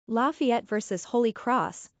Lafayette vs. Holy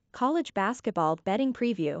Cross, College Basketball Betting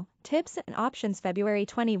Preview, Tips and Options February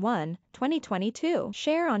 21, 2022.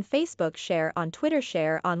 Share on Facebook, share on Twitter,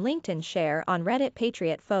 share on LinkedIn, share on Reddit.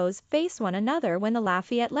 Patriot foes face one another when the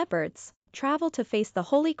Lafayette Leopards travel to face the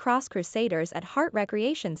Holy Cross Crusaders at Hart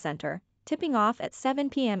Recreation Center, tipping off at 7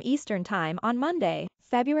 p.m. Eastern Time on Monday,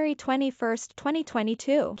 February 21,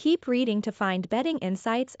 2022. Keep reading to find betting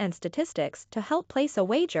insights and statistics to help place a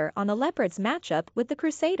wager on the Leopards matchup with the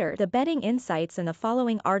Crusaders. The betting insights in the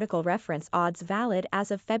following article reference odds valid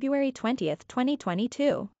as of February 20,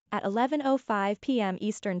 2022. At 11:05 p.m.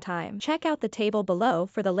 Eastern Time. Check out the table below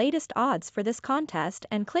for the latest odds for this contest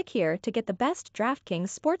and click here to get the best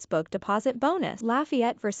DraftKings Sportsbook deposit bonus.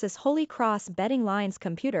 Lafayette vs. Holy Cross betting lines.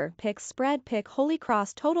 Computer pick, spread pick, Holy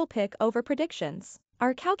Cross total pick over predictions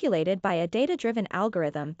are calculated by a data-driven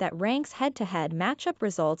algorithm that ranks head-to-head matchup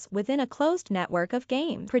results within a closed network of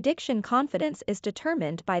games. Prediction confidence is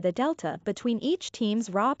determined by the delta between each team's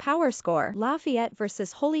raw power score. Lafayette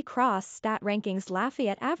vs. Holy Cross stat rankings.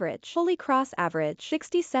 Lafayette average. Holy Cross average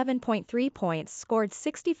 67.3 points, scored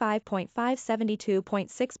 65.5,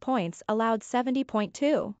 72.6 points, allowed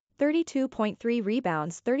 70.2, 32.3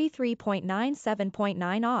 rebounds, 33.9,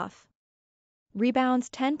 7.9 off rebounds,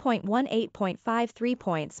 10.1, 8.53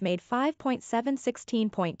 points made, 5.7,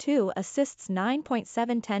 16.2 assists,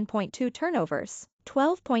 9.7, 10.2 turnovers,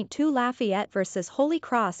 12.2. Lafayette vs. Holy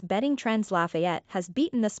Cross betting trends. Lafayette has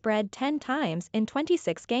beaten the spread 10 times in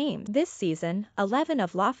 26 games. This season, 11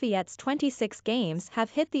 of Lafayette's 26 games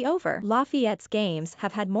have hit the over. Lafayette's games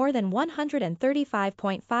have had more than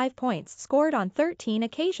 135.5 points scored on 13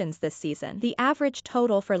 occasions this season. The average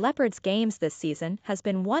total for Leopards games this season has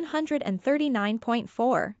been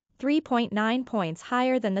 139.4. 3.9 points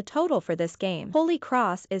higher than the total for this game. Holy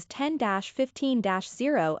Cross is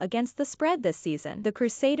 10-15-0 against the spread this season. The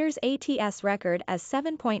Crusaders' ATS record as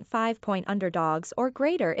 7.5-point underdogs or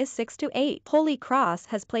greater is 6-8. Holy Cross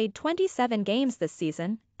has played 27 games this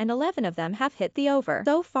season, and 11 of them have hit the over.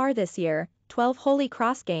 So far this year, 12 Holy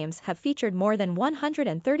Cross games have featured more than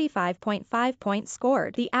 135.5 points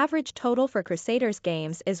scored. The average total for Crusaders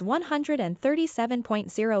games is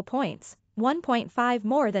 137.0 points. 1.5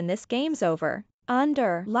 more than this game's over.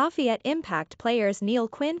 Under. Lafayette impact players. Neil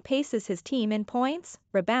Quinn paces his team in points,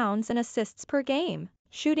 rebounds and assists per game,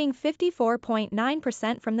 shooting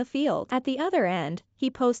 54.9% from the field. At the other end, he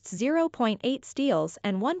posts 0.8 steals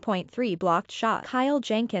and 1.3 blocked shots. Kyle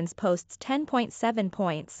Jenkins posts 10.7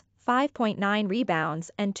 points, 5.9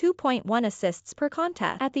 rebounds and 2.1 assists per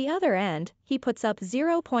contest. At the other end, he puts up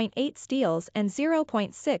 0.8 steals and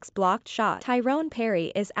 0.6 blocked shots. Tyrone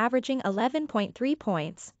Perry is averaging 11.3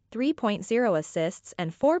 points, 3.0 assists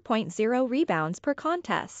and 4.0 rebounds per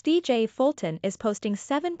contest. DJ Fulton is posting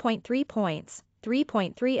 7.3 points,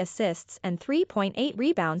 3.3 assists and 3.8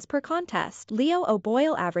 rebounds per contest. Leo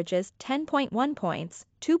O'Boyle averages 10.1 points,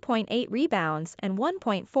 2.8 rebounds and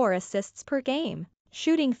 1.4 assists per game,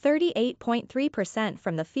 shooting 38.3%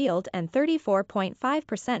 from the field and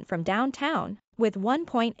 34.5% from downtown, with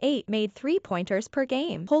 1.8 made three-pointers per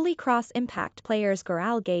game. Holy Cross impact players.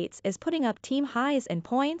 Goral Gates is putting up team highs in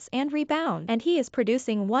points and rebound, and he is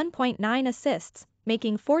producing 1.9 assists,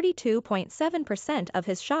 making 42.7% of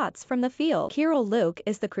his shots from the field. Kirill Luke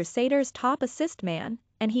is the Crusaders' top assist man,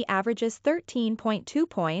 and he averages 13.2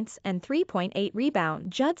 points and 3.8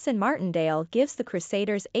 rebounds. Judson Martindale gives the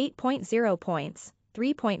Crusaders 8.0 points,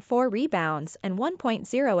 3.4 rebounds and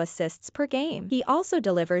 1.0 assists per game. He also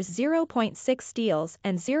delivers 0.6 steals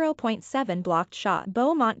and 0.7 blocked shots.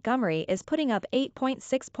 Bo Montgomery is putting up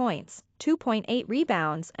 8.6 points, 2.8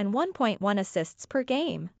 rebounds and 1.1 assists per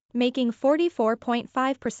game, making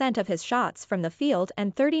 44.5% of his shots from the field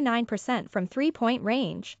and 39% from three-point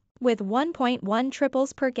range, with 1.1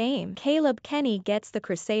 triples per game. Caleb Kenny gets the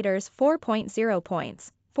Crusaders 4.0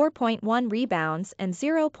 points, 4.1 rebounds and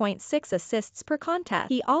 0.6 assists per contest.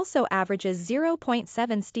 He also averages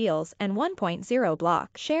 0.7 steals and 1.0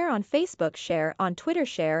 blocks. Share on Facebook, share on Twitter,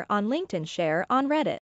 share on LinkedIn, share on Reddit.